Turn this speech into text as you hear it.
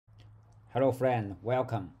Hello friend,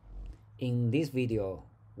 welcome. In this video,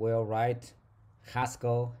 we'll write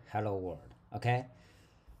Haskell hello world. Okay,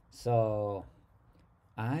 so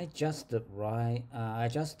I just ran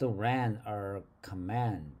a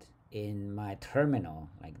command in my terminal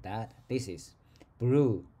like that. This is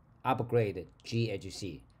brew upgrade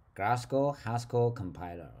GHC Glasgow Haskell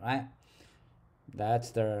compiler, right?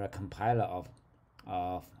 That's the compiler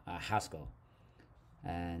of Haskell,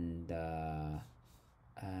 and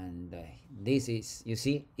this is, you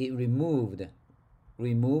see, it removing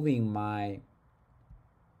my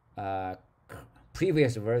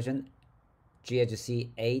previous version GHC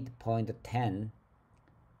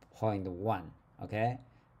 8.10.1. okay,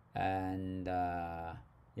 and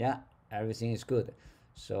yeah, everything is good.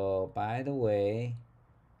 So by the way,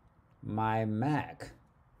 my Mac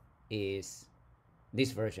is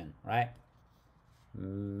this version, right?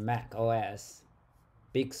 macOS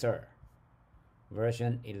Big Sur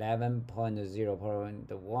version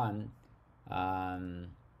 11.0.1.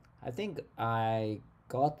 I think I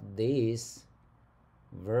got this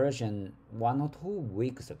version 1 or 2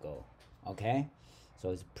 weeks ago. Okay, so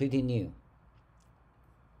it's pretty new.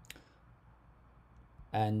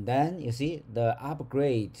 And then you see the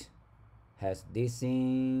upgrade has this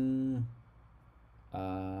thing.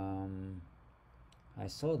 I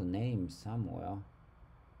saw the name somewhere.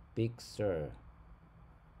 Big Sur.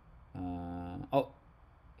 Oh,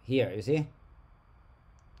 here you see.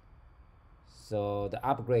 So the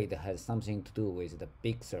upgrade has something to do with the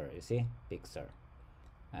Big Sur. You see, Big Sur.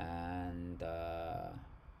 And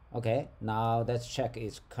okay, now let's check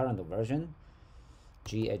its current version.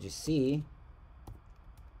 GHC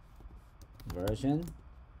version.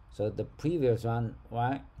 So the previous one,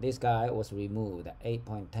 right? This guy was removed,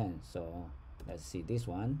 8.10. So let's see this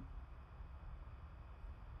one.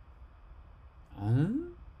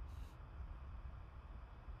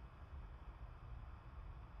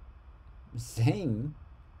 Same.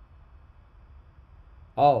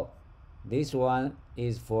 Oh, this one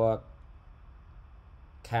is for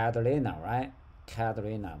Catalina, right?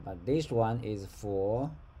 Catalina, but this one is for,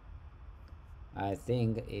 I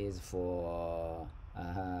think, is for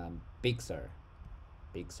Big Sur.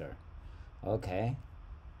 Big Sur. Okay.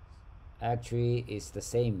 Actually, it's the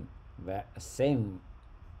same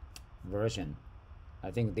version.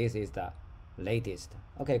 I think this is the latest.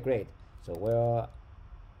 Okay, great. So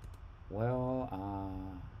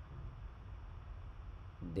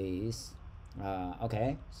this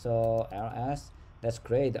okay, so ls, let's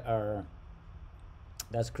create a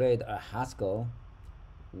Haskell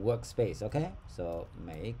workspace. Okay, so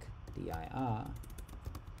make dir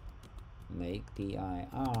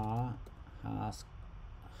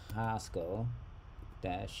Haskell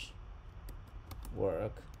dash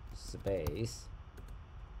workspace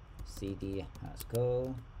cd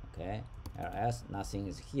Haskell. Okay, ls, nothing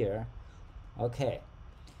is here. Okay,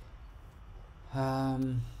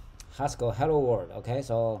 Haskell hello world. Okay,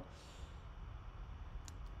 so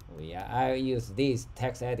I use this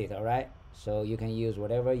text editor, right? So you can use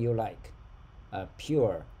whatever you like,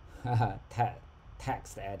 pure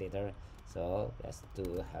text editor. So let's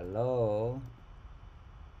do hello.hs,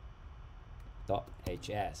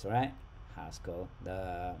 right? Haskell,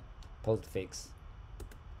 the postfix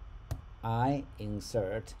I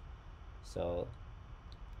insert. So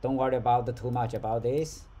don't worry about too much about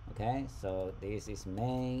this. Okay, so this is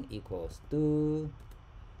main equals to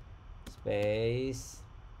space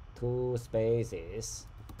 2 spaces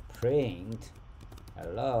print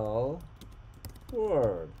hello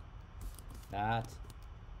world. That,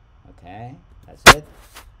 okay, that's it.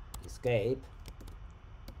 Escape,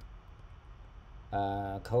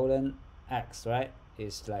 colon x, right?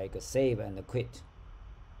 It's like a save and quit.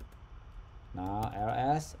 Now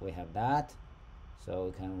ls, we have that, so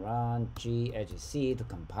we can run GHC to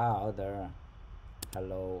compile the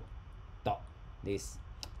hello dot, this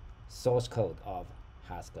source code of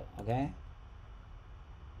Haskell. Okay,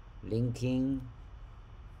 linking,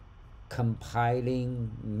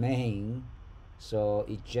 compiling main, so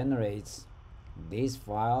it generates this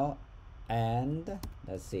file, and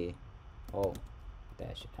let's see, oh,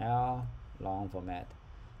 -l long format.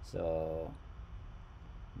 So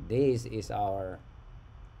this is our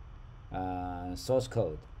source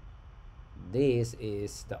code. This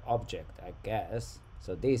is the object, I guess.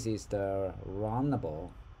 So this is the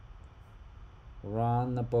runnable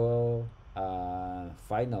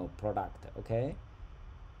final product. Okay,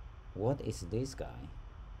 what is this guy?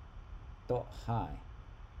 .hi,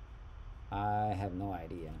 I have no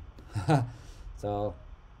idea. So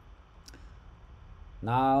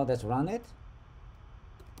now let's run it.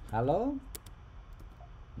 Hello,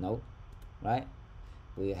 no, right?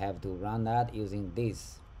 we have to run that using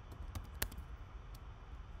this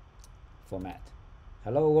format.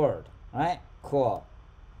 Hello world, right? Cool.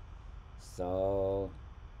 So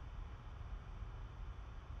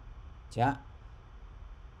yeah,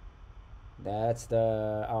 that's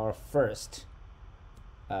our first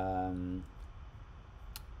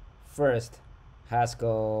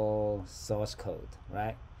Haskell source code,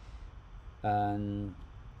 right?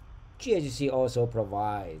 GHC also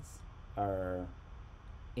provides a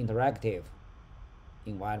interactive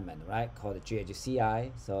environment, right, called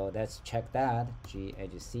GHCI. So let's check that.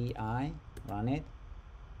 GHCI, run it.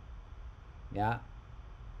 Yeah,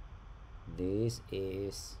 this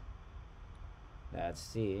is, let's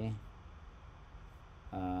see,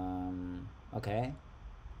 okay,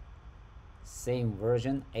 same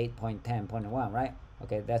version 8.10.1, right?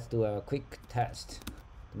 Okay, let's do a quick test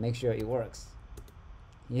to make sure it works.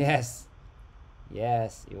 Yes,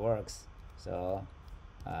 yes, it works. So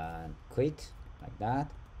quit like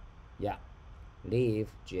that. Yeah, leave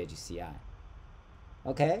GHCI.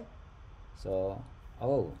 Okay, so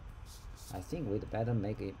oh, I think we'd better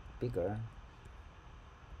make it bigger.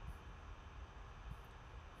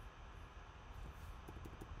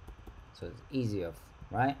 So it's easier,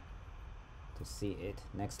 right, to see it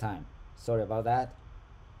next time. Sorry about that.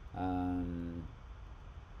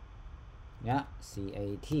 Yeah,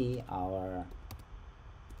 cat our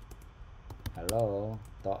hello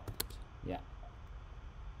dot, yeah,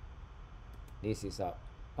 this is our,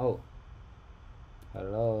 oh,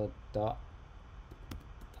 hello dot,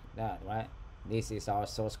 that, right? This is our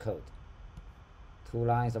source code, 2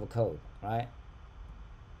 lines of code, right?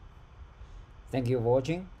 Thank you for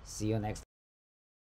watching. See you next time.